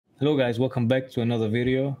Hello guys, welcome back to another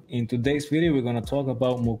video. In today's video, we're gonna talk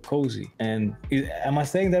about Mocossi. And am I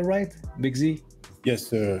saying that right, Big Z? Yes,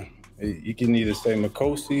 sir. You can either say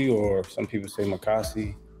Mocossi or some people say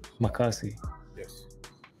Mocossi. Mocossi. Yes.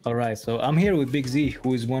 All right, so I'm here with Big Z,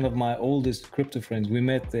 who is one of my oldest crypto friends. We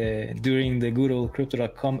met during the good old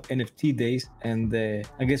Crypto.com NFT days, and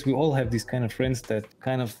I guess we all have these kind of friends that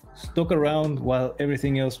kind of stuck around while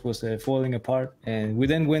everything else was falling apart. And we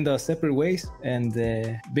then went our separate ways, and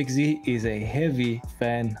Big Z is a heavy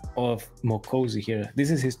fan of Mocossi here. This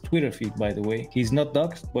is his Twitter feed, by the way. He's not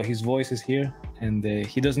doxxed, but his voice is here. And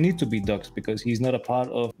he doesn't need to be doxxed because he's not a part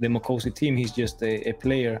of the Mocossi team. He's just a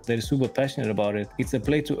player that is super passionate about it. It's a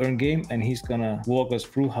play-to-earn game, and he's gonna walk us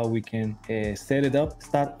through how we can set it up,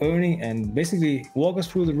 start earning, and basically walk us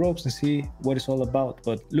through the ropes and see what it's all about.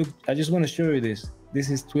 But look, I just want to show you this. This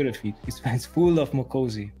is Twitter feed. It's full of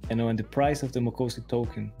Mocossi, and the price of the Mocossi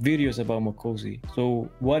token, videos about Mocossi. So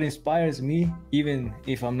what inspires me, even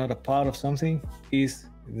if I'm not a part of something, is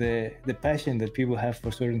the passion that people have for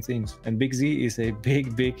certain things. And Big Z is a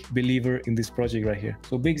big believer in this project right here.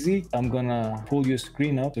 So Big Z, I'm gonna pull your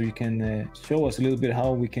screen up so you can show us a little bit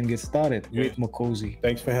how we can get started with Mocossi.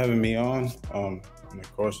 Thanks for having me on. And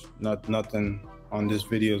of course, nothing on this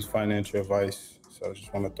video is financial advice. So I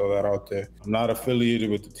just want to throw that out there. I'm not affiliated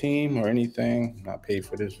with the team or anything. I'm not paid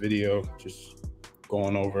for this video. Just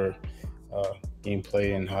going over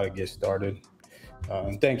gameplay and how to get started.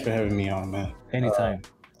 And thanks for having me on, man. Anytime,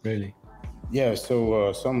 really. Yeah,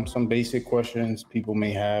 so some basic questions people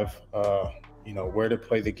may have, where to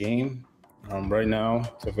play the game. Right now,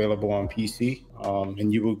 it's available on PC,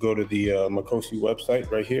 and you will go to the Mocossi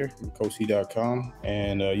website right here, Mocossi.com,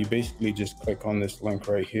 and you basically just click on this link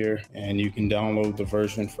right here, and you can download the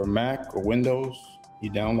version for Mac or Windows.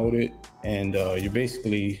 You download it, and you're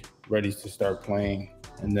basically ready to start playing.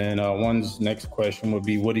 And then one's next question would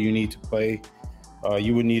be, what do you need to play?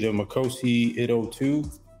 You would need a Mocossi 802,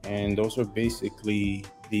 and those are basically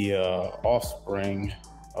the offspring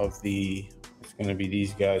of it's going to be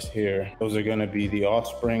these guys here. Those are going to be the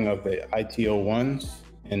offspring of the ITO1s,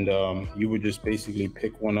 and you would just basically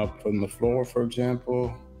pick one up from the floor, for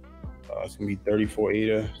example. It's going to be 34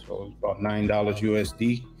 ADA, so it's about $9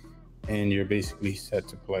 USD, and you're basically set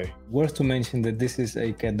to play. Worth to mention that this is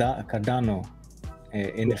a Cardano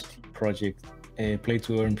NFT project, a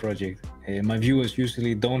play-to-earn project. My viewers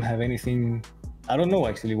usually don't have anything. I don't know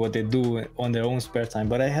actually what they do on their own spare time,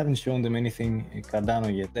 but I haven't shown them anything Cardano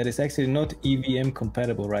yet. That is actually not EVM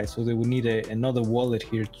compatible, right? So they would need another wallet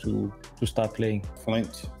here to start playing.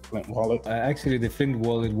 Flint wallet. Actually, the Flint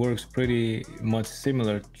wallet works pretty much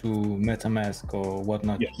similar to MetaMask or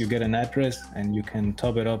whatnot. Yes. You get an address and you can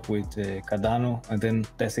top it up with Cardano, and then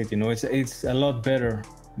that's it. It's a lot better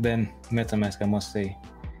than MetaMask, I must say.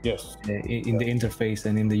 Yes. In the interface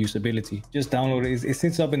and in the usability. Just download it. It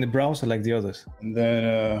sits up in the browser like the others. And then,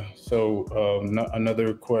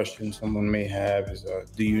 another question someone may have is,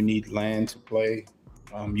 do you need land to play?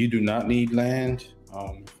 You do not need land.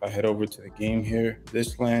 If I head over to the game here,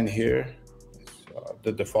 this land here,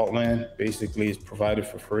 the default land basically is provided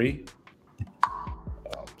for free.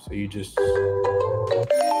 So you just, super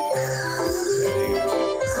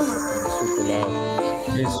loud.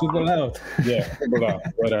 It's super loud. Yeah, super loud.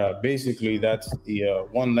 But basically, that's the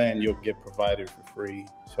one land you'll get provided for free.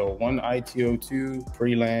 So one ITO2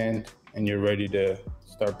 free land, and you're ready to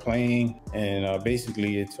start playing. And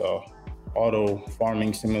basically, it's a auto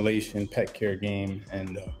farming simulation pet care game.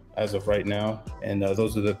 And as of right now, and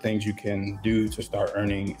those are the things you can do to start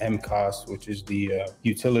earning Mocossi, which is the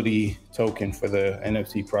utility token for the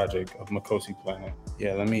NFT project of Mocossi Planet.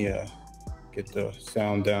 Yeah, let me get the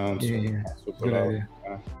sound down.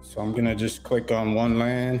 So I'm gonna just click on one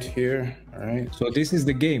land here. All right. So this is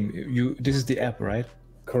the game. This is the app, right?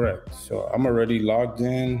 Correct. So I'm already logged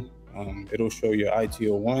in. It'll show your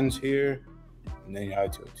ITO1s here, and then your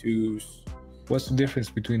ITO2s. What's the difference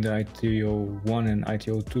between the ITO1 and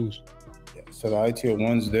ITO2s? Yeah, so the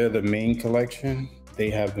ITO1s, they're the main collection. They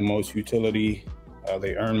have the most utility.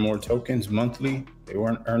 They earn more tokens monthly. They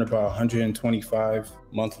earn about 125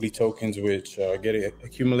 monthly tokens, which get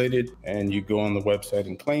accumulated, and you go on the website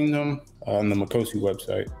and claim them on the Mocossi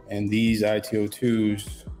website. And these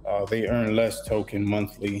ITO2s, they earn less token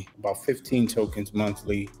monthly, about 15 tokens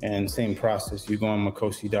monthly, and same process. You go on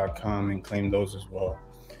Mocossi.com and claim those as well.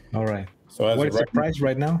 All right. So what is the price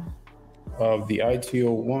right now? Of the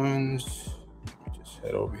ITO1s, let me just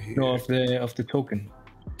head over here. No, of the token.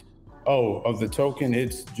 Oh, of the token,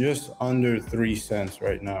 it's just under 3 cents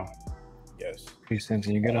right now. Yes. 3 cents,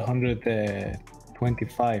 and you get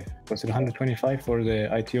 125. Was it 125 for the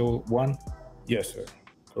ITO1? Yes, sir.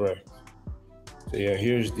 Correct. So yeah,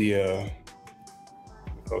 here's the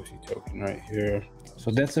Mocossi token right here.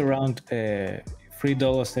 So that's around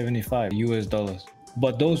 $3.75 US dollars.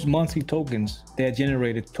 But those monthly tokens, they're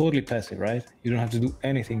generated totally passive, right? You don't have to do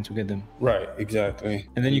anything to get them. Right, exactly.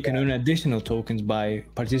 And then you can earn additional tokens by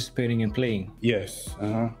participating and playing. Yes,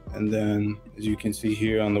 and then as you can see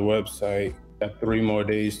here on the website, got 3 more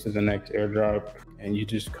days to the next airdrop, and you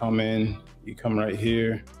just come in, you come right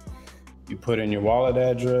here, you put in your wallet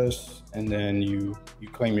address, and then you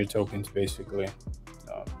claim your tokens basically.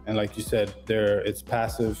 And like you said, it's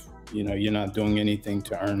passive. You know, you're not doing anything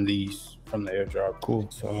to earn these from the airdrop. Cool.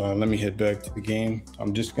 So let me head back to the game.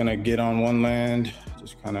 I'm just gonna get on one land,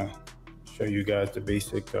 just kind of show you guys the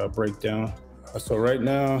basic breakdown. So right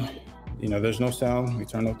now, you know, there's no sound. We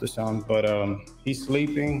turned off the sound, but he's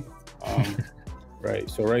sleeping. Right.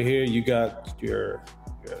 So right here, you got your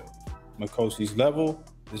Mocossi's level.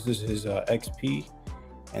 This is his XP,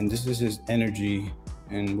 and this is his energy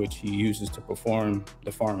in which he uses to perform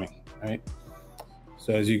the farming, right?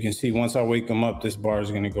 So as you can see, once I wake him up, this bar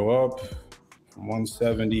is gonna go up from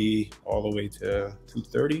 170 all the way to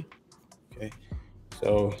 230, okay?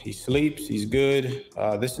 So he sleeps, he's good.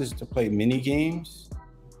 This is to play mini games.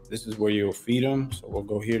 This is where you'll feed him. So we'll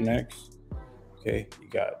go here next, okay?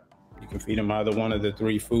 You can feed him either one of the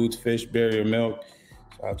 3 foods, fish, berry, or milk.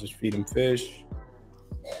 So I'll just feed him fish.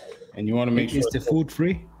 And you wanna make sure- Is the food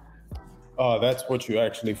free? That's what you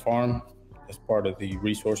actually farm as part of the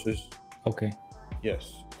resources. Okay.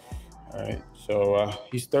 Yes. All right. So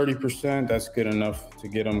he's 30%. That's good enough to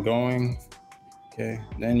get him going. Okay.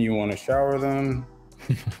 Then you want to shower them.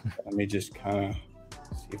 Let me just kind of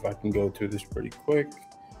see if I can go through this pretty quick.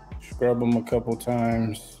 Scrub them a couple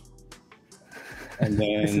times. And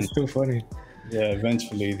then... This is too funny. Yeah,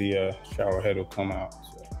 eventually the shower head will come out.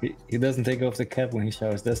 So. He doesn't take off the cap when he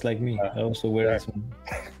showers. That's like me. I also wear this one.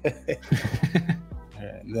 Right,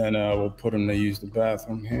 then we'll put him to use the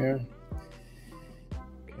bathroom here.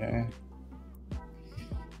 Okay.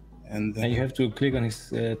 And then you have to click on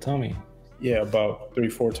his tummy. Yeah, about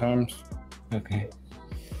 3-4 times. Okay.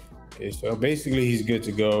 Okay, so basically he's good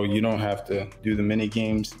to go. You don't have to do the mini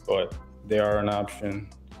games, but they are an option.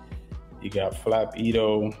 You got Flap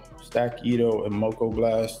Edo, Stack Edo, and Moco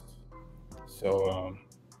Blast. So,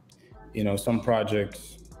 you know, some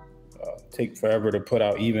projects take forever to put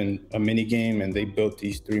out even a mini game, and they built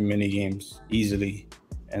these 3 mini games easily,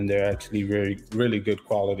 and they're actually really good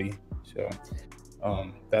quality. So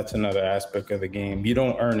that's another aspect of the game. You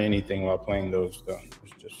don't earn anything while playing those though.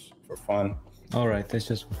 It's just for fun. All right, that's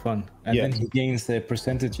just for fun. And yes. Then he gains the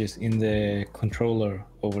percentages in the controller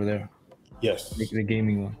over there. Yes. The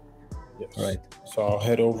gaming one. Yes. All right. So I'll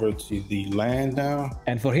head over to the land now.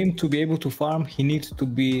 And for him to be able to farm, he needs to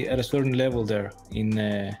be at a certain level there in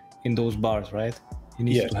those bars, right? He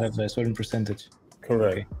needs to have a certain percentage.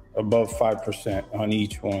 Correct. Okay. Above 5% on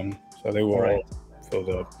each one. So they were all filled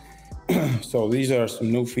up. So these are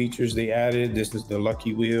some new features they added. This is the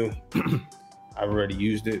lucky wheel. I've already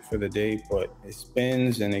used it for the day, but it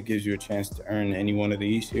spins and it gives you a chance to earn any one of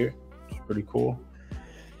these here. It's pretty cool.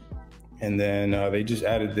 And then they just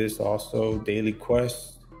added this also, daily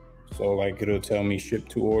quests. So like it'll tell me ship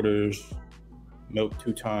 2 orders, milk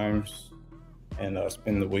 2 times, and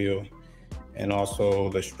spin the wheel. And also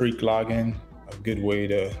the streak login, a good way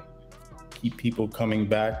to keep people coming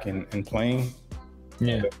back and playing.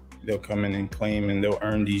 Yeah. They'll come in and claim, and they'll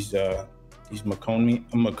earn these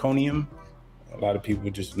meconium. A lot of people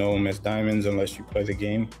just know them as diamonds unless you play the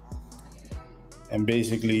game. And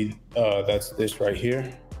basically, that's this right here.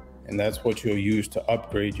 And that's what you'll use to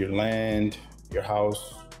upgrade your land, your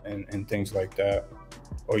house, and things like that,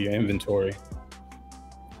 or your inventory.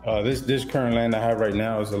 This current land I have right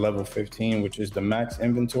now is a level 15, which is the max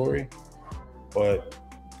inventory. But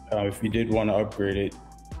if you did want to upgrade it,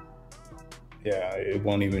 yeah, it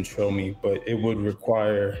won't even show me, but it would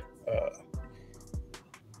require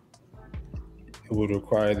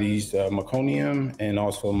these meconium and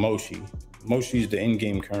also moshi. Moshi is the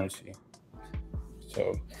in-game currency.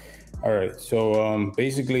 So, all right. So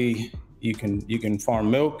basically, you can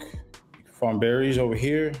farm milk, you can farm berries over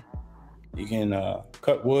here. You can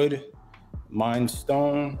cut wood, mine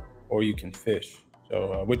stone, or you can fish.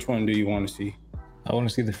 So which one do you want to see? I want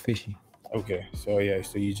to see the fishy. Okay, so yeah,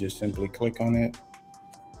 so you just simply click on it.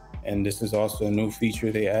 And this is also a new feature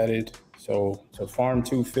they added. So to farm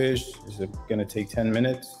 2 fish is gonna take 10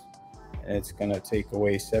 minutes, and it's gonna take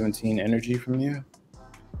away 17 energy from you.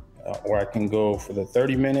 Or I can go for the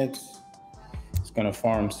 30 minutes. It's gonna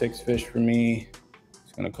farm 6 fish for me.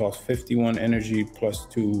 It's gonna cost 51 energy plus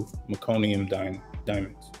 2 meconium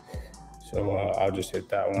diamonds. So I'll just hit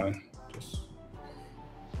that one. Just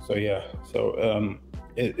So yeah, so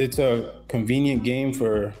it's a convenient game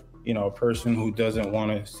for, you know, a person who doesn't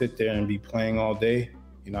want to sit there and be playing all day.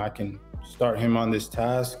 You know, I can start him on this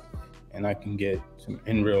task, and I can get some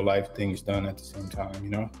in real life things done at the same time. You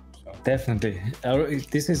know. So. Definitely.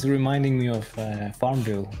 This is reminding me of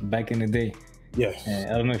Farmville back in the day. Yes.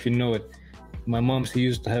 I don't know if you know it. My mom, she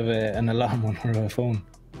used to have an alarm on her phone,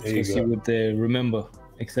 so she would remember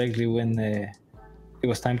exactly when it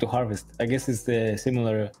was time to harvest. I guess it's the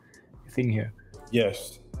similar thing here.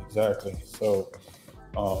 Yes, exactly. So,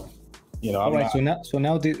 you know, all right. So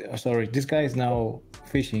now, this guy is now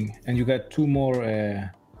fishing, and you got two more.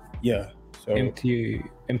 Yeah. So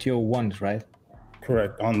MTO ones, right?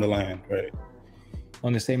 Correct, on the land, right?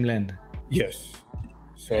 On the same land. Yes.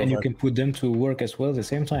 So and you can put them to work as well at the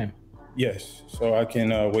same time. Yes. So I can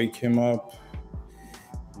wake him up.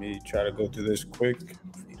 Let me try to go through this quick.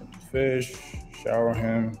 Feed him the fish, shower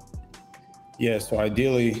him. Yeah. So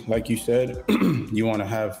ideally, like you said, you want to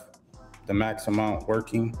have the max amount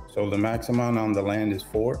working. So the max amount on the land is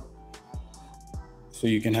 4. So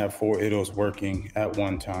you can have 4 idles working at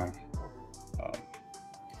one time.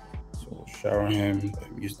 So we'll shower him,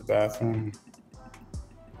 use the bathroom.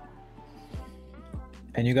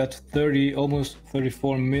 And you got almost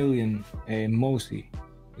 34 million Mocossi.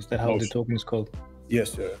 Is that how the token is called?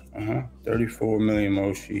 Yes, sir. 34 million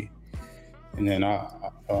Mocossi. And then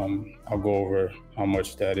I'll go over how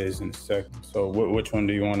much that is in a second. So which one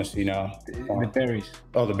do you want to see now? The berries.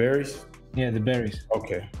 Oh, the berries? Yeah, the berries.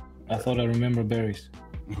 Okay. I thought I remember berries.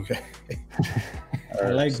 Okay. I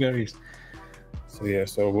like berries. So yeah,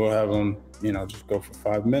 so we'll have him, you know, just go for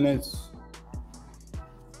 5 minutes.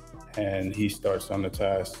 And he starts on the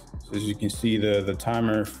task. So as you can see, the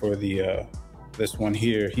timer for the this one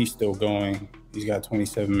here, he's still going. He's got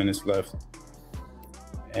 27 minutes left,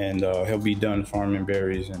 and he'll be done farming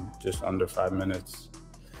berries in just under 5 minutes.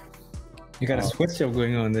 You got a sweatshop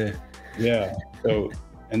going on there. Yeah. So,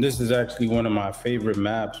 and this is actually one of my favorite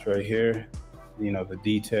maps right here. You know, the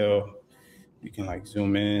detail. You can like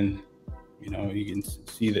zoom in. You know, you can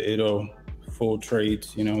see the Ido. Full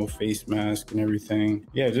traits, you know, face mask and everything.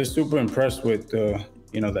 Yeah, just super impressed with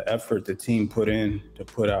you know, the effort the team put in to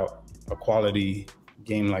put out a quality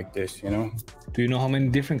game like this, you know. Do you know how many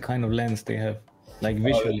different kind of lands they have, like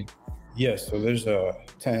visually? Yes, so there's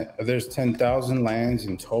 10,000 lands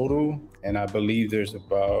in total, and I believe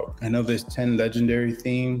I know there's 10 legendary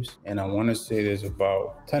themes, and I want to say there's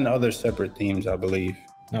about 10 other separate themes, I believe.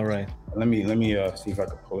 All right. Let me see if I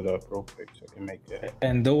can pull it up real quick so I can make that.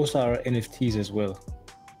 And those are NFTs as well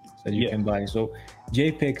that you can buy. So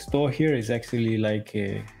JPEG store here is actually like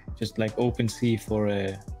just like OpenSea for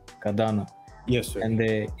Cardano. Yes, sir. And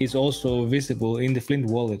it's also visible in the Flint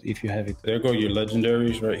wallet if you have it. There go your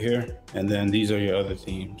legendaries right here, and then these are your other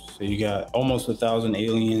themes. So you got almost 1,000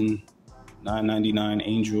 alien, 999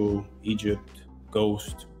 angel, Egypt,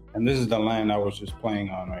 ghost, and this is the land I was just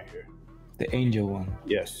playing on right here. The angel one.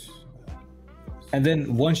 Yes. And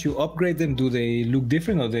then once you upgrade them, do they look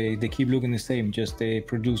different, or they keep looking the same, just they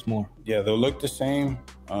produce more? Yeah, they'll look the same.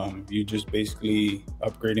 You just basically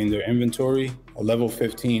upgrading their inventory. A level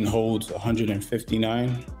 15 holds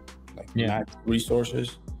 159 max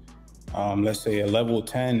resources. Let's say a level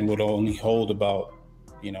 10 would only hold about,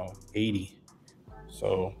 you know, 80.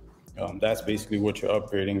 So that's basically what you're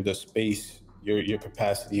upgrading, the space, your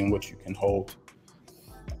capacity and what you can hold.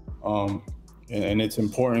 And it's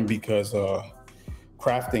important because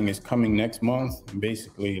crafting is coming next month. And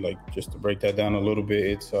basically, like, just to break that down a little bit,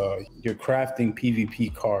 it's you're crafting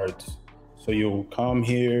PvP cards. So you'll come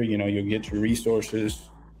here, you know, you'll get your resources,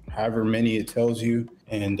 however many it tells you,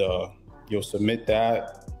 and you'll submit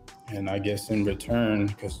that. And I guess in return,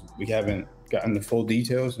 because we haven't gotten the full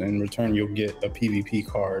details, in return you'll get a PvP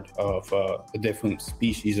card of a different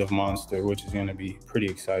species of monster, which is going to be pretty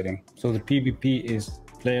exciting. So the PvP is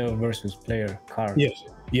player versus player card?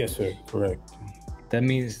 Yes, sir, correct. That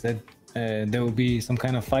means that there will be some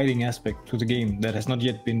kind of fighting aspect to the game that has not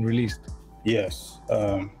yet been released. Yes.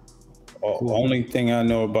 Cool. Only thing I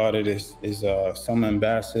know about it is some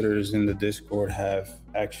ambassadors in the Discord have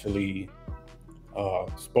actually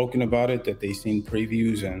spoken about it, that they've seen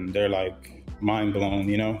previews and they're like mind blown,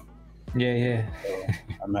 you know? Yeah. So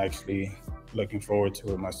I'm actually looking forward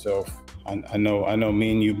to it myself. I know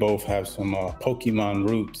me and you both have some Pokemon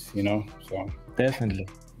roots, you know, so. Definitely.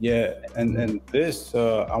 Yeah, and this,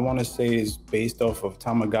 I want to say, is based off of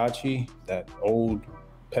Tamagotchi, that old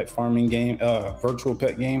pet farming game, virtual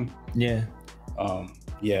pet game. Yeah.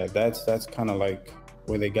 Yeah, that's kind of like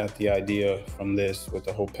where they got the idea from this with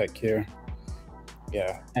the whole pet care.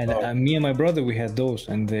 Yeah. And me and my brother, we had those,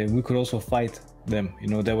 and we could also fight them. You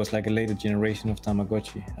know, that was like a later generation of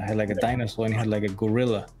Tamagotchi. I had like a dinosaur and he had like a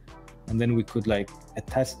gorilla, and then we could like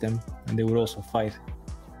attach them and they would also fight.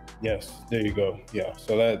 Yes, there you go. Yeah,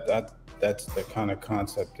 so that's the kind of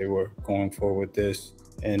concept they were going for with this.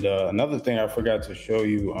 And another thing I forgot to show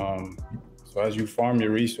you, so as you farm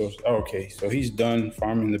your resource, okay, so he's done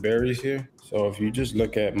farming the berries here. So if you just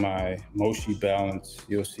look at my Mocossi balance,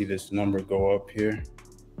 you'll see this number go up here.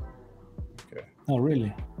 Okay. Oh,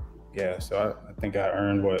 really? Yeah, so I think I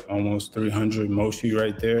earned what, almost 300 Mocossi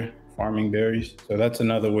right there, farming berries. So that's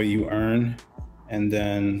another way you earn. And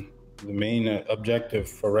then the main objective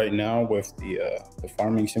for right now with the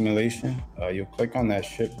farming simulation, you'll click on that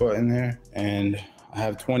ship button there, and I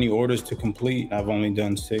have 20 orders to complete. I've only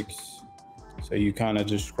done 6. So you kind of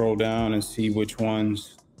just scroll down and see which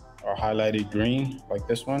ones are highlighted green, like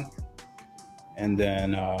this one. And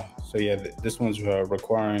then, so yeah, this one's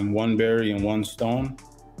requiring 1 berry and 1 stone.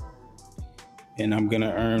 And I'm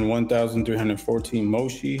gonna earn 1,314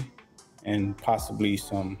 Mocossi and possibly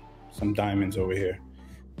some diamonds over here.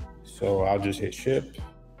 So I'll just hit ship,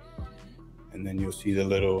 and then you'll see the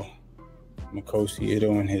little Mocossi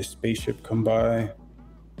Ito and his spaceship come by.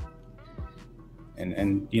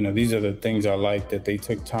 And you know, these are the things I like, that they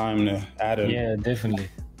took time to add a definitely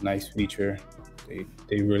nice feature.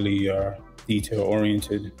 They really are detail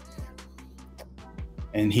oriented.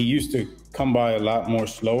 And he used to come by a lot more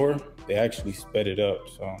slower. They actually sped it up,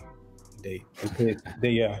 so they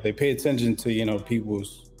pay attention to, you know,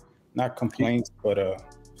 people's not complaints but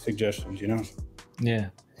suggestions, you know. Yeah.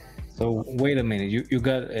 So wait a minute, you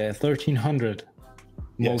got 1,300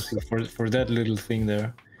 mostly for that little thing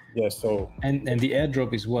there. Yeah. So and the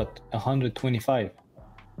airdrop is what, 125?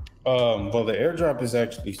 Well, the airdrop is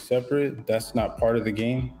actually separate. That's not part of the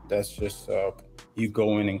game. That's just you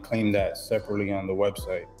go in and claim that separately on the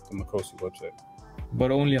website, the Mocossi website. But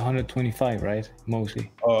only 125, right?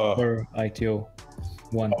 Mostly per ITO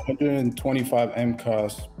one. 125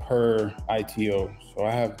 MCOS per ITO. So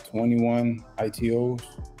I have 21 ITOs.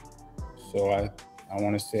 So I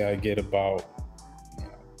want to say I get about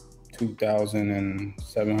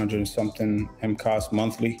 2,700 something MCOS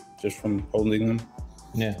monthly just from holding them.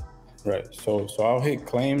 Yeah. Right. So I'll hit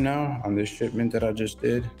claim now on this shipment that I just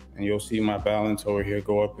did, and you'll see my balance over here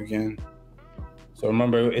go up again. So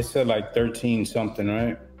remember, it said like 13 something,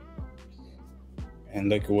 right? And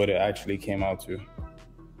look at what it actually came out to.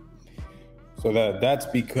 So that's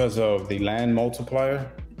because of the land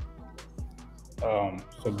multiplier.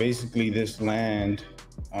 So basically this land,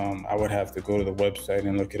 I would have to go to the website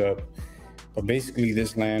and look it up. But basically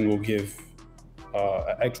this land will give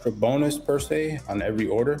an extra bonus per se on every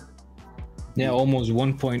order. Yeah, almost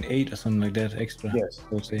 1.8 or something like that extra. Yes,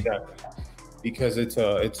 exactly. Because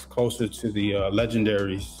it's closer to the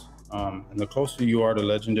legendaries, and the closer you are to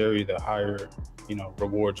legendary, the higher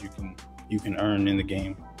rewards you can earn in the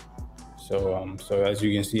game. So so as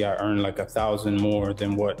you can see, I earned like 1,000 more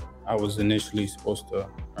than what I was initially supposed to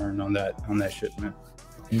earn on that shipment.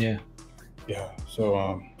 Yeah.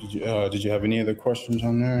 So did you have any other questions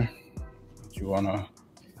on there? Did you wanna?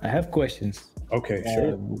 I have questions. Okay,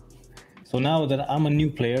 sure. So now that I'm a new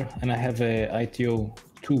player and I have a ITO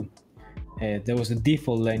 2, there was a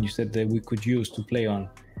default land you said that we could use to play on.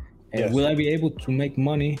 Yes. Will I be able to make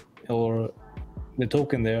money or the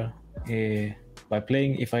token there by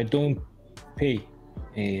playing if I don't pay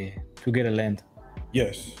to get a land?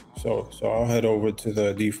 Yes. So I'll head over to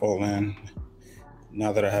the default land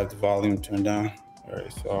now that I have the volume turned down. All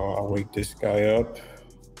right. So I'll wake this guy up,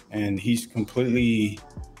 and he's completely,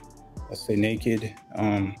 let's say, naked.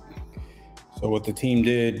 So what the team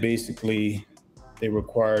did, basically, they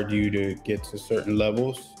required you to get to certain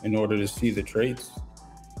levels in order to see the traits.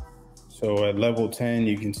 So at level 10,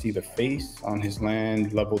 you can see the face on his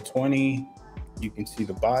land. Level 20, you can see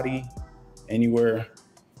the body anywhere.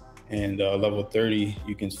 And level 30,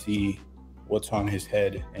 you can see what's on his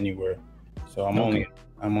head anywhere. So I'm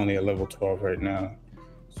only at level 12 right now.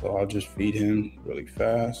 So I'll just feed him really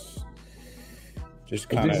fast. Just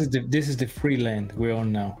kind of. This is the free land we're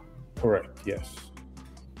on now. Correct. Yes.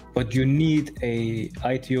 But you need a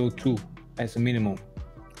ITO 2 as a minimum.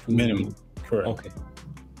 Minimum. Correct. Okay.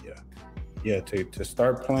 Yeah. To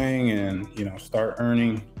start playing and start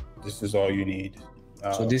earning, this is all you need.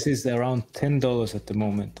 So this is around $10 at the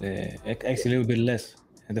moment. Actually, a little bit less.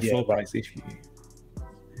 And the floor price,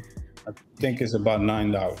 I think it's about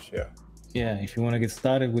 $9. Yeah. Yeah. If you want to get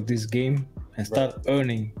started with this game and start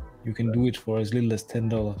earning, you can do it for as little as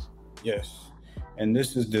 $10. Yes. And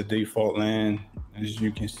this is the default land. As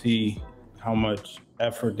you can see how much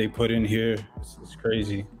effort they put in here. It's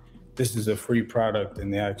crazy. This is a free product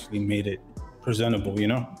and they actually made it presentable,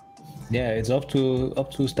 Yeah, it's up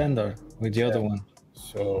to standard with the other one.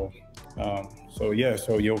 So, so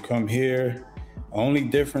you'll come here. Only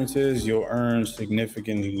difference is you'll earn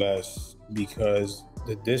significantly less because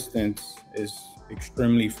the distance is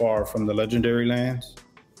extremely far from the legendary lands.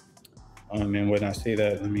 And when I say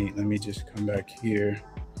that, let me just come back here.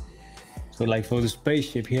 So like for the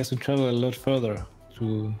spaceship, he has to travel a lot further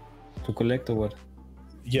to collect or what?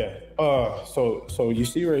 Yeah. So you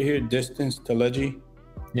see right here, distance to Legi.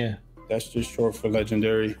 Yeah. That's just short for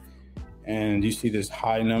legendary. And you see this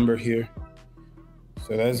high number here.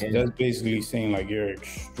 So that's basically saying like you're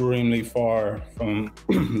extremely far from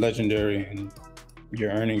legendary, and your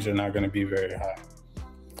earnings are not going to be very high.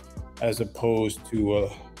 As opposed to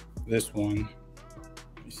this one,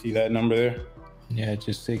 you see that number there? Yeah,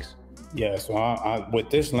 just 6. Yeah. So I with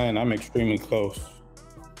this land, I'm extremely close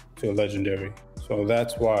to a legendary. So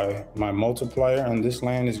that's why my multiplier on this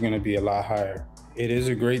land is going to be a lot higher. It is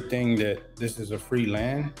a great thing that this is a free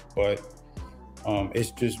land, but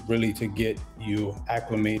it's just really to get you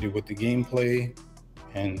acclimated with the gameplay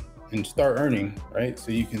and start earning, right?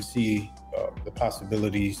 So you can see the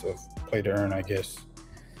possibilities of play to earn, I guess.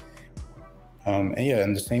 And yeah,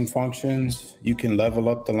 and the same functions, you can level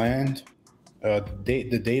up the land.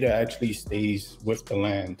 The data actually stays with the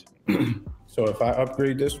land. So if I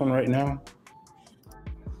upgrade this one right now,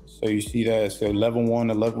 so you see that it's a level 1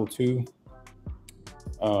 to level 2.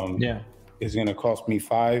 It's going to cost me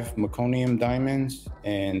 5 meconium diamonds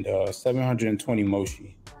and 720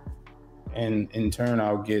 moshi. And in turn,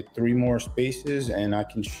 I'll get 3 more spaces and I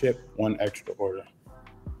can ship 1 extra order.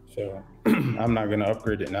 So I'm not going to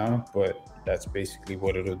upgrade it now, but that's basically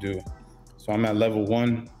what it'll do. So I'm at level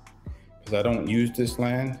 1 because I don't use this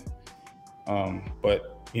land.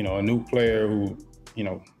 But, you know, a new player who, you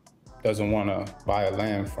know, doesn't want to buy a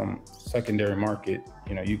land from secondary market,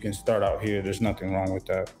 you know, you can start out here. There's nothing wrong with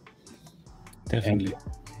that. Definitely.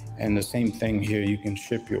 And the same thing here, you can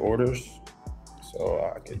ship your orders.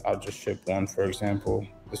 So I'll just ship 1, for example.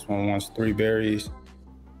 This one wants 3 berries.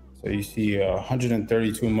 So you see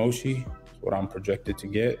 132 moshi is what I'm projected to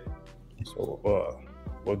get. So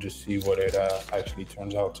we'll just see what it actually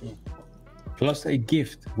turns out to. Plus a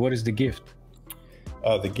gift. What is the gift?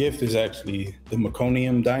 The gift is actually the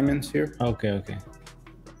meconium diamonds here. Okay.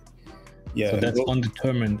 Yeah. So that's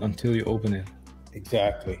undetermined until you open it.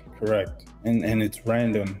 Exactly, correct. And it's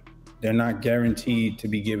random. They're not guaranteed to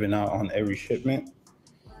be given out on every shipment.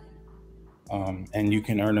 And you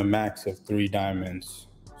can earn a max of 3 diamonds.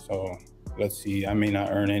 So let's see, I may not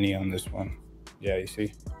earn any on this one. Yeah, you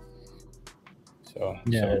see? So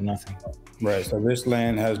nothing. Right, so this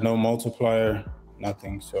land has no multiplier,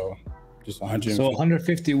 nothing. So just 150. So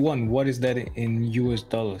 151, what is that in US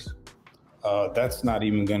dollars? That's not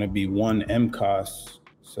even gonna be 1 MCOS.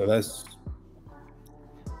 So that's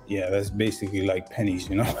basically like pennies,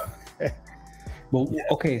 you know? Well,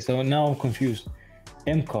 okay, so now I'm confused.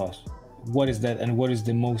 MCOS, what is that and what is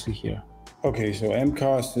the Mocossi here? Okay, so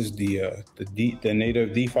MCOS is the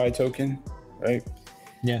native DeFi token, right?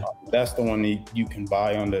 Yeah. That's the one that you can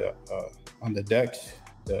buy on the DEX,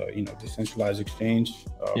 the decentralized exchange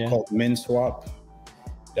called MinSwap.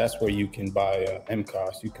 That's where you can buy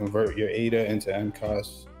MCOS. You convert your ADA into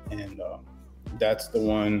MCOS, and that's the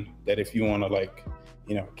one that if you want to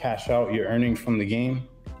cash out your earnings from the game,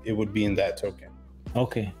 it would be in that token.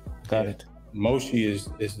 Okay, got it. Moshi is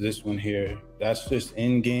this one here. That's just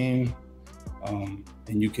in game, and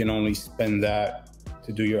you can only spend that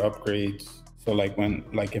to do your upgrades. So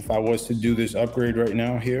if I was to do this upgrade right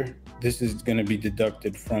now here, this is going to be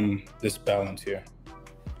deducted from this balance here.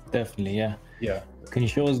 Definitely, yeah. Yeah. Can you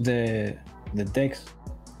show us the DEX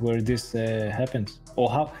where this happens, or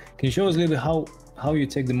how? Can you show us a little bit how you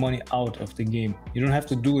take the money out of the game? You don't have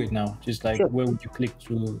to do it now. Just like where would you click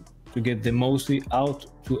to get the Mocossi out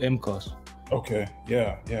to MCOS? Okay.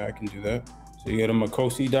 Yeah, I can do that. So you go to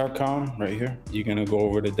Mocossi.com right here. You're gonna go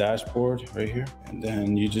over the dashboard right here, and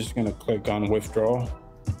then you're just gonna click on withdraw.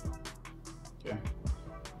 Okay.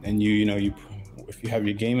 And you if you have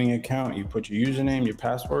your gaming account, you put your username, your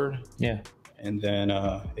password. Yeah. And then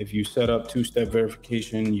if you set up 2-step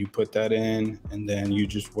verification, you put that in, and then you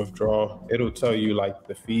just withdraw. It'll tell you like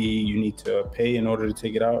the fee you need to pay in order to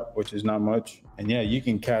take it out, which is not much. And yeah, you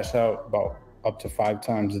can cash out about up to 5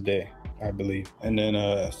 times a day, I believe. And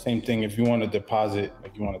then same thing if you want to deposit,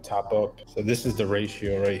 like you want to top up. So this is the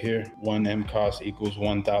ratio right here. 1 MCOS equals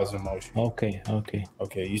 1,000 motion. Okay.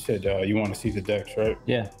 Okay, you said you want to see the DEX, right?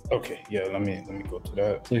 Yeah. Okay, yeah, let me go to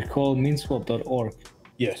that. So it's called minswap.org.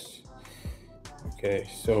 Yes. Okay,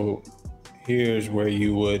 so here's where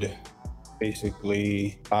you would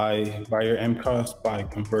basically buy your MCOS by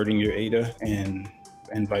converting your ADA, and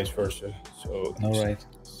and vice versa. So All right.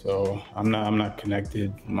 So I'm not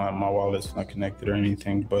connected. My wallet's not connected or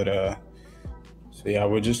anything. But so yeah,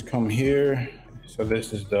 we'll just come here. So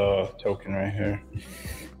this is the token right here,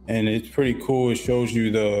 and it's pretty cool. It shows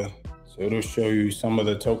you so it'll show you some of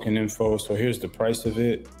the token info. So here's the price of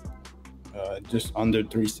it, just under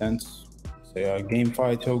 3 cents. Say a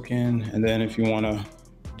GameFi token, and then if you want to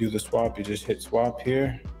do the swap, you just hit swap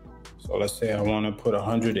here. So let's say I want to put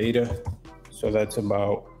 100 ADA. So that's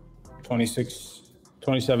about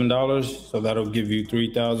 $27. So that'll give you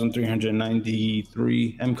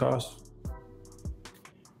 3,393 MCOS.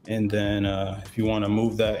 And then if you want to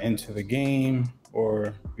move that into the game, or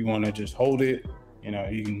if you want to just hold it, you know,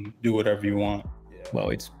 you can do whatever you want. Yeah. Well,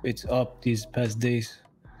 it's up these past days.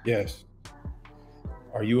 Yes.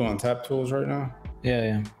 Are you on Tap Tools right now?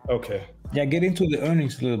 Yeah. Okay. Yeah, get into the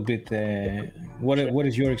earnings a little bit. What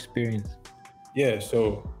is your experience? Yeah,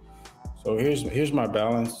 so here's my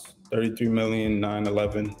balance,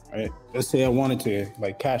 33,911, right? Let's say I wanted to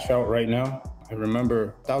like cash out right now. I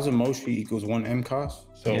remember 1,000 Moshi equals 1 MCOS.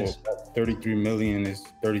 So yes. 33 million is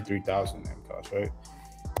 33,000 MCOS, right?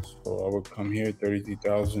 So I would come here,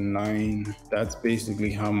 33,009. That's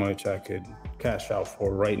basically how much I could cash out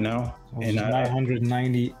for right now. And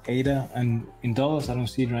 990 ADA, and in dollars, I don't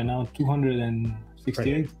see it right now, 268.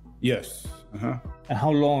 Right. Yes. And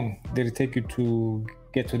how long did it take you to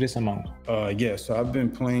get to this amount? Yeah, so I've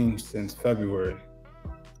been playing since February.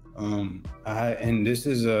 And this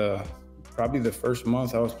is probably the first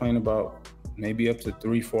month I was playing about maybe up to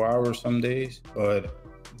 3-4 hours some days, but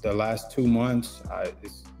the last 2 months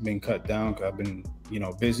it's been cut down because I've been, you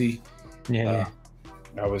know, busy. Yeah.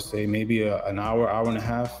 I would say maybe an hour and a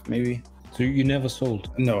half, maybe. So you never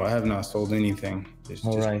sold? No, I have not sold anything.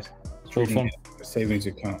 All right. So from a savings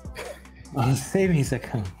account. A savings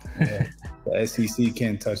account. Yeah. The SEC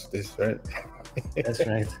can't touch this, right? That's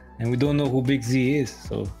right. And we don't know who Big Z is,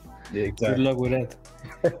 so yeah, exactly. Good luck with that.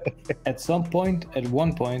 At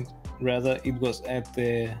one point, rather, it was at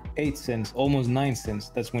 8 cents, almost 9 cents.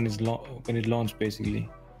 That's when it launched, basically.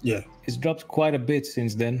 Yeah. It's dropped quite a bit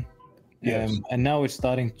since then. Yes. And now it's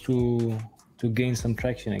starting to gain some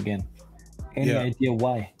traction again. Any idea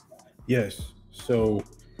why? Yes. So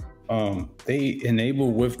they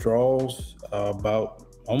enable withdrawals about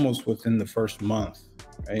almost within the first month,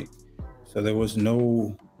 right? So there was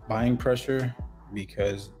no buying pressure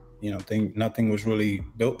because, you know, nothing was really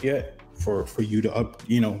built yet for you to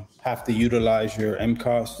have to utilize your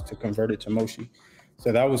MCOS to convert it to Moshi.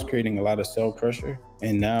 So that was creating a lot of sell pressure.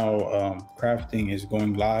 And now crafting is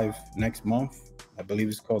going live next month. I believe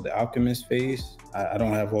it's called the Alchemist phase. I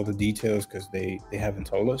don't have all the details because they haven't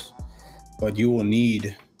told us, but you will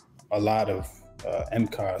need a lot of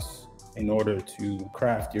MCOS in order to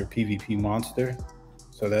craft your PvP monster.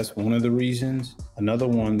 So that's one of the reasons. Another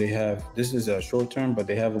one, this is a short term, but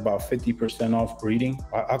they have about 50% off breeding.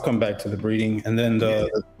 I'll come back to the breeding. And then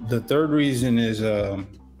the third reason is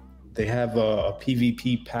they have a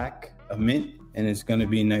PvP pack, a mint, and it's going to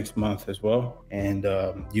be next month as well. And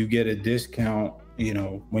you get a discount, you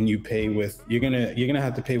know, when you pay with, you're gonna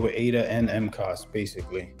have to pay with ADA and MCOS,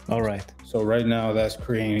 basically. All right. So right now that's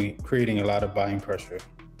creating a lot of buying pressure.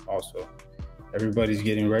 Also, everybody's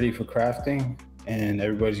getting ready for crafting, and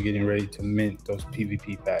everybody's getting ready to mint those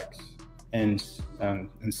PvP packs, and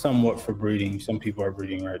somewhat for breeding. Some people are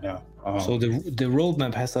breeding right now. So the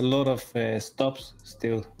roadmap has a lot of stops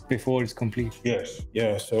still before it's complete. Yes,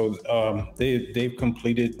 yeah. So they've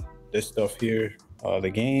completed this stuff here: the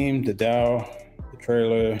game, the DAO, the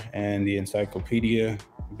trailer, and the encyclopedia.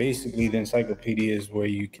 Basically, the encyclopedia is where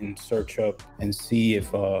you can search up and see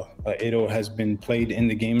if a IDO has been played in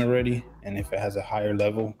the game already, and if it has a higher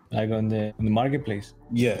level. Like on the marketplace.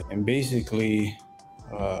 Yeah, and basically,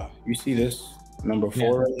 you see this number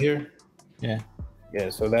 4 right here? Yeah. Yeah,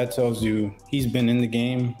 so that tells you he's been in the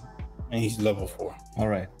game and he's level 4. All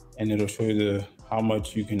right. And it'll show you how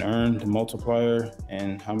much you can earn, the multiplier,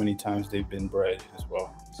 and how many times they've been bred as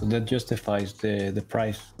well. So that justifies the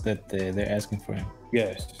price that they're asking for him.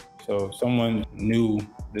 Yes. So someone knew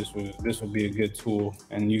this would be a good tool,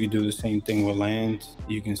 and you can do the same thing with lands.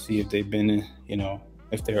 You can see if they've been, you know,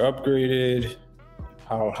 if they're upgraded,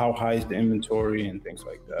 how high is the inventory and things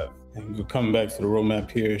like that. And we're coming back to the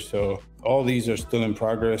roadmap here. So all these are still in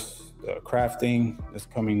progress. Crafting is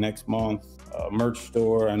coming next month. Merch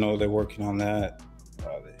store, I know they're working on that.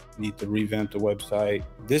 They need to revamp the website.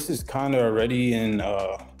 This is kind of already in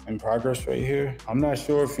progress right here. I'm not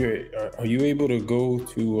sure if are you able to go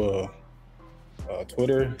to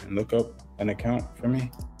Twitter and look up an account for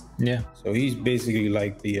me? Yeah. So he's basically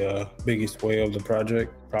like the biggest whale of the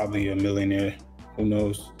project, probably a millionaire, who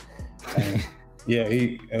knows? Yeah,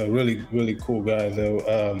 he a really cool guy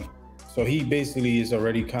though. So he basically is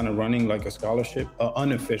already kind of running like a scholarship,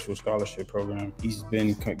 unofficial scholarship program. He's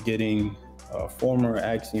been getting former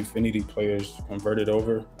Axie Infinity players converted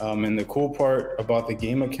over. And the cool part about the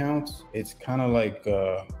game accounts, it's kind of like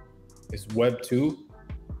it's Web 2.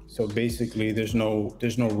 So basically, there's no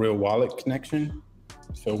real wallet connection.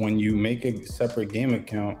 So when you make a separate game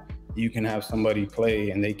account, you can have somebody play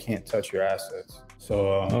and they can't touch your assets. So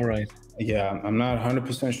All right. yeah, I'm not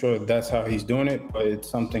 100% sure if that's how he's doing it, but it's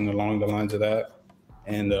something along the lines of that.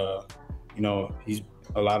 And you know,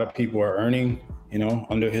 a lot of people are earning, you know,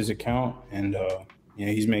 under his account, and you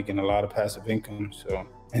know, he's making a lot of passive income. So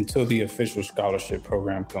until the official scholarship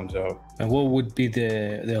program comes out. And what would be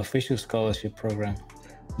the official scholarship program?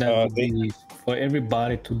 That would be for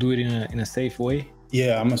everybody to do it in a safe way.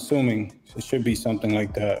 Yeah, I'm assuming it should be something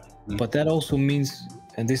like that. But that also means,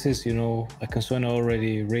 and this is, you know, a concern I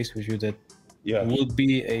already raised with you, that will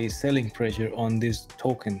be a selling pressure on this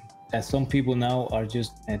token, as some people now are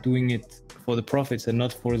just doing it for the profits and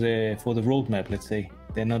not for the roadmap. Let's say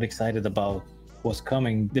they're not excited about what's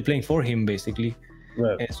coming. They're playing for him basically.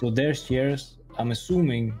 Right. So their shares, I'm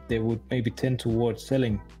assuming they would maybe tend towards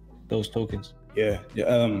selling those tokens. Yeah,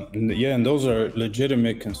 and those are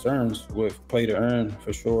legitimate concerns with Play2Earn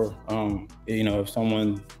for sure. You know, if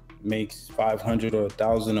someone makes 500 or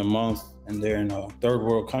 1,000 a month and they're in a third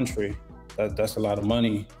world country, that's a lot of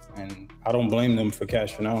money, and I don't blame them for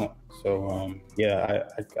cashing out. So yeah,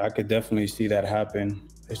 I could definitely see that happen.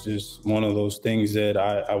 It's just one of those things that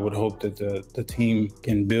I would hope that the team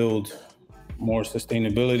can build more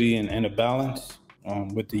sustainability and a balance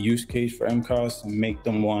with the use case for MCOS, and make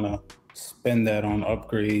them want to spend that on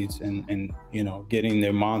upgrades and you know, getting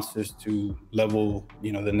their monsters to level,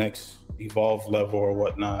 you know, the next evolve level or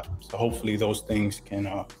whatnot. So hopefully those things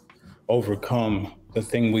can overcome the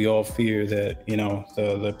thing we all fear, that, you know,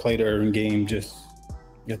 the Play2Earn game, just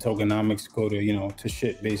your tokenomics go to, you know, to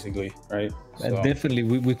shit basically, right? And definitely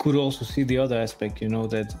we could also see the other aspect, you know,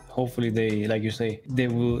 that hopefully they, like you say, they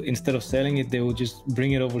will, instead of selling it, they will just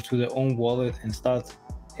bring it over to their own wallet and start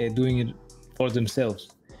doing it for themselves.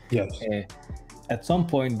 Yes. At some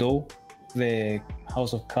point though, the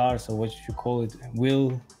house of cards, or what you call it,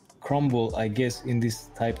 will crumble, I guess, in this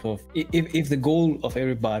type of, if the goal of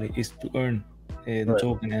everybody is to earn the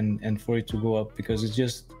token and for it to go up, because it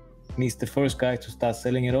just needs the first guy to start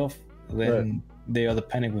selling it off, then the other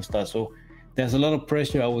panic will start. So there's a lot of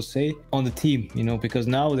pressure, I would say, on the team, you know, because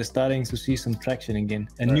now they're starting to see some traction again,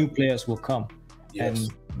 and new players will come. And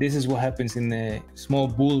this is what happens in a small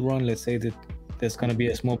bull run. Let's say that there's going to be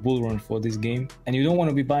a small bull run for this game, and you don't want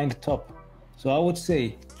to be buying the top. So I would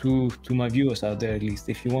say to my viewers out there, at least,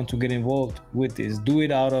 if you want to get involved with this, do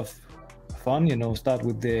it out of fun, you know, start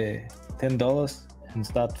with the $10 and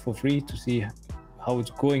start for free to see how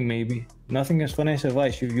it's going. Maybe nothing as financial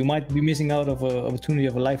advice. You might be missing out of an opportunity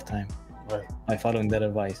of a lifetime by following that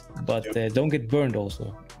advice, but don't get burned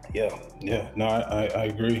also. No, I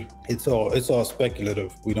agree. It's all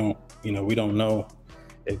speculative. We don't know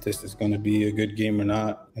if this is going to be a good game or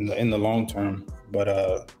not in the long term, but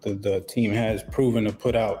the team has proven to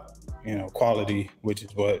put out, you know, quality, which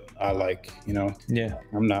is what I like, you know.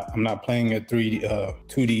 I'm not playing a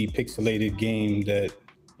 2D pixelated game that,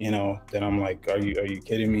 you know, that I'm like, are you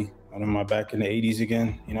kidding me? Am I back in the 80s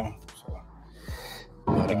again, you know? So,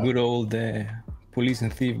 the good old police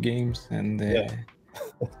and thief games, and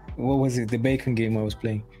what was it, the bacon game I was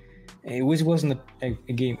playing, which wasn't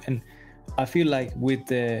a game. And I feel like with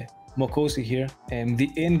Mocossi here, the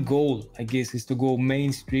end goal, I guess, is to go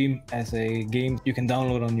mainstream as a game you can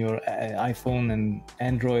download on your iPhone and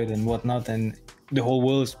Android and whatnot, and the whole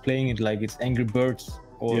world is playing it like it's Angry Birds.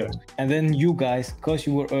 And then you guys, because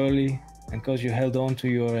you were early and because you held on to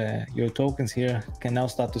your tokens here, can now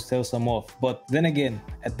start to sell some off. But then again,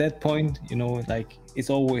 at that point, you know, like, it's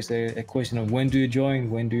always a question of when do you join,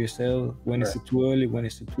 when do you sell, when is it too early, when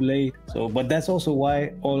is it too late. So, but that's also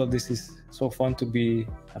why all of this is so fun to be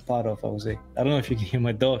a part of, I would say. I don't know if you can hear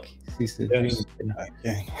my dog. He's I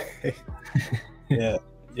can.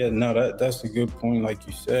 No, that's a good point, like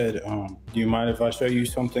you said. Do you mind if I show you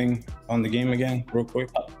something on the game again real quick?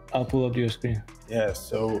 I'll pull up your screen. Yeah,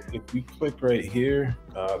 so if you click right here,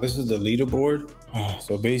 this is the leaderboard.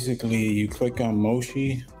 So basically you click on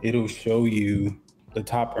Moshi, it'll show you the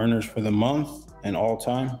top earners for the month and all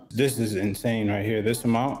time. This is insane right here, this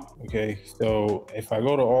amount. Okay, so if I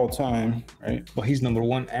go to all time, right? Well, he's number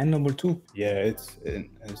 1 and number 2. Yeah, it's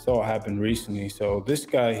all happened recently. So this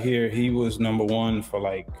guy here, he was number 1 for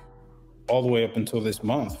like all the way up until this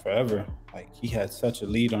month, forever. Like he had such a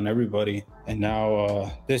lead on everybody. And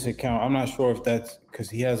now this account, I'm not sure if that's because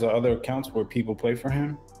he has other accounts where people play for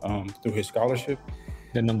him through his scholarship.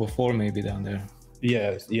 The number 4 maybe down there.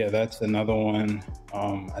 Yeah, that's another one.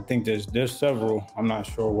 I think there's several. I'm not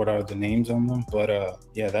sure what are the names on them, but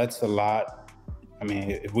yeah, that's a lot. I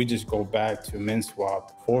mean, if we just go back to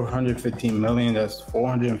MinSwap, 415 million, that's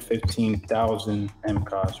 415,000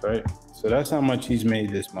 MCOS, right? So that's how much he's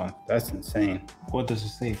made this month. That's insane. What does it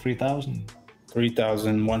say? 3,000?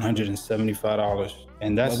 $3,175.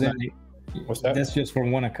 And that's Well, what's that? That's just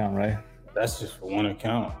from one account, right? That's just for one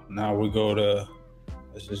account. Now we go to,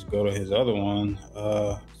 let's just go to his other one.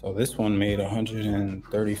 So this one made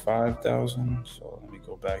 135,000. So let me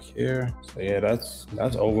go back here. So yeah, that's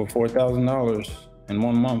over $4,000 in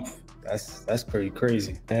 1 month. That's pretty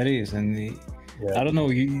crazy. That is, and I don't know.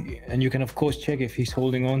 You can of course check if he's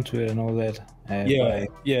holding on to it and all that. I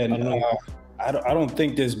don't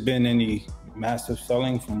think there's been any massive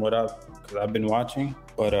selling from because I've been watching,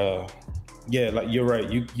 but yeah, like you're right.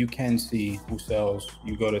 You can see who sells.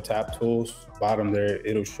 You go to Tap Tools, bottom there,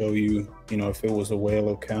 it'll show you, if it was a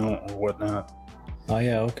whale account or whatnot. Oh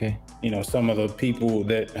yeah, okay. Some of the people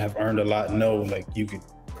that have earned a lot know, like you could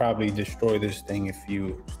probably destroy this thing if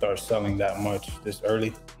you start selling that much this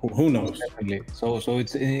early. Who knows? Definitely. So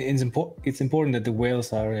it's important that the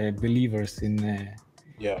whales are believers in the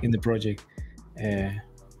project.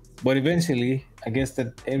 But eventually, I guess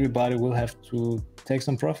that everybody will have to take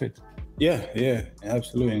some profit. Yeah,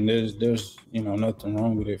 absolutely. And there's nothing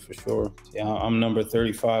wrong with it for sure. Yeah, I'm number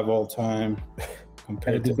 35 all time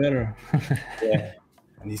compared to better. Yeah,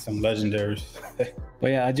 I need some legendaries. But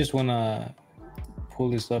yeah, I just wanna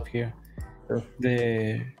pull this up here. Sure.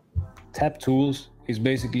 The Tap Tools is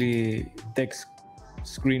basically text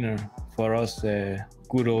screener for us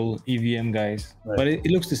good old EVM guys. Right. But it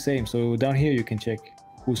looks the same. So down here you can check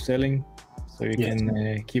who's selling. So you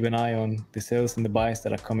can keep an eye on the sales and the buys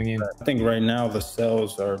that are coming in. I think right now the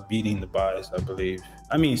sells are beating the buys, I believe.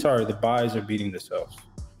 the buys are beating the sells.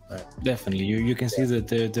 Right. Definitely. You can see that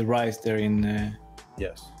the rise there in...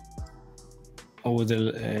 yes. Over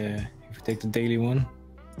the... if you take the daily one.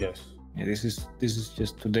 Yes. Yeah, this is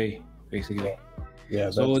just today, basically.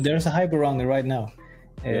 Yeah. So there's a hype around it right now.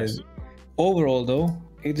 Yes. Overall, though,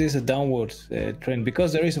 it is a downwards trend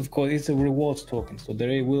because there is, of course, it's a rewards token, so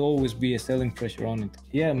there will always be a selling pressure on it.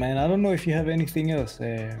 Yeah, man. I don't know if you have anything else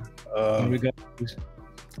in regards to this.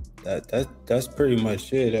 That's pretty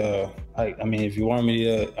much it. I mean, if you want me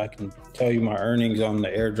to, I can tell you my earnings on the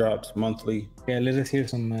airdrops monthly. Yeah, let us hear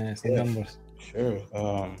some numbers. Sure.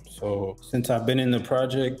 So since I've been in the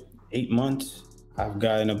project 8 months, I've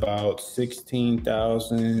gotten about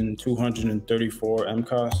 16,234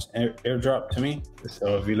 MCOS airdrop to me.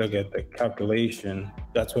 So if you look at the calculation,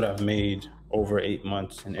 that's what I've made over 8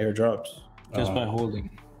 months in airdrops. Just by holding.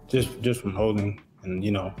 Just from holding. And,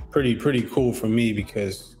 pretty cool for me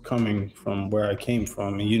because coming from where I came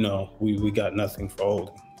from, and, we got nothing for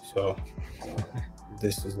holding. So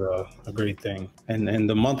this is a great thing. And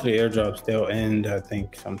the monthly airdrops, they'll end, I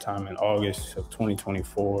think, sometime in August of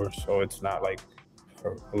 2024. So it's not like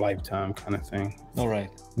for a lifetime kind of thing. All right.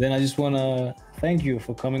 Then I just want to thank you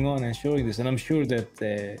for coming on and showing this. And I'm sure that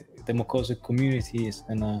the Mocossi community is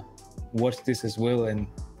going to watch this as well and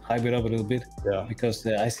hype it up a little bit. Yeah. Because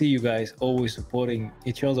I see you guys always supporting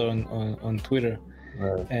each other on Twitter.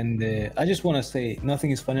 Right. And I just want to say nothing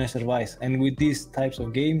is financial advice. And with these types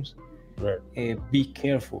of games, be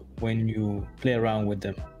careful when you play around with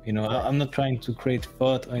them. I'm not trying to create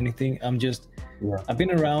FUD or anything. I'm just, I've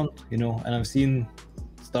been around, and I've seen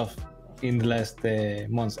stuff in the last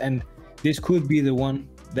months. And this could be the one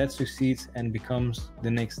that succeeds and becomes the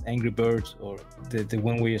next Angry Birds or the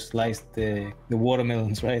one where you slice the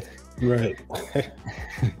watermelons, right? Right.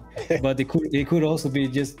 But it could also be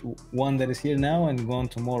just one that is here now and gone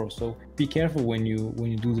tomorrow. So be careful when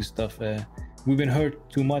you do this stuff. We've been hurt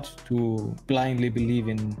too much to blindly believe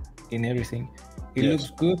in everything. It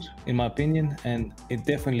looks good, in my opinion, and it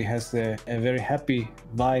definitely has a very happy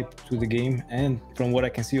vibe to the game, and from what I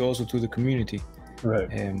can see, also to the community.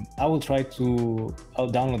 Right. I will try to.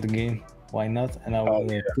 I'll download the game. Why not? And I will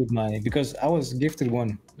put because I was gifted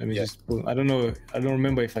one. Let me just pull. I don't know. I don't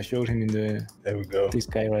remember if I showed him in the. There we go. This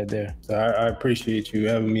guy right there. So I appreciate you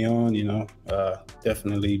having me on.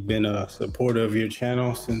 Definitely been a supporter of your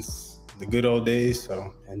channel since the good old days.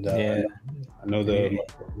 So I know the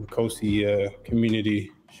Mocossi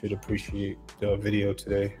community should appreciate the video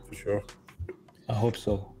today for sure. I hope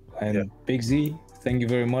so. And Big Z, thank you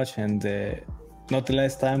very much. And not the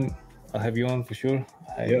last time I'll have you on for sure.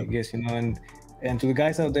 I guess and And to the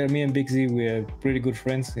guys out there, me and Big Z, we're pretty good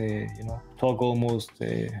friends. You know, talk almost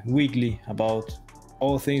weekly about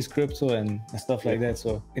all things crypto and stuff like that.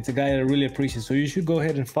 So it's a guy I really appreciate. So you should go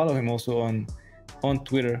ahead and follow him also on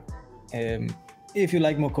Twitter, if you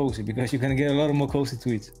like Mocossi, because you can get a lot of Mocossi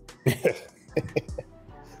tweets.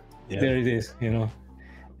 There it is, you know.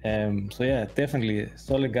 So yeah, definitely a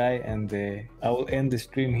solid guy, and I will end the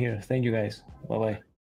stream here. Thank you guys. Bye bye.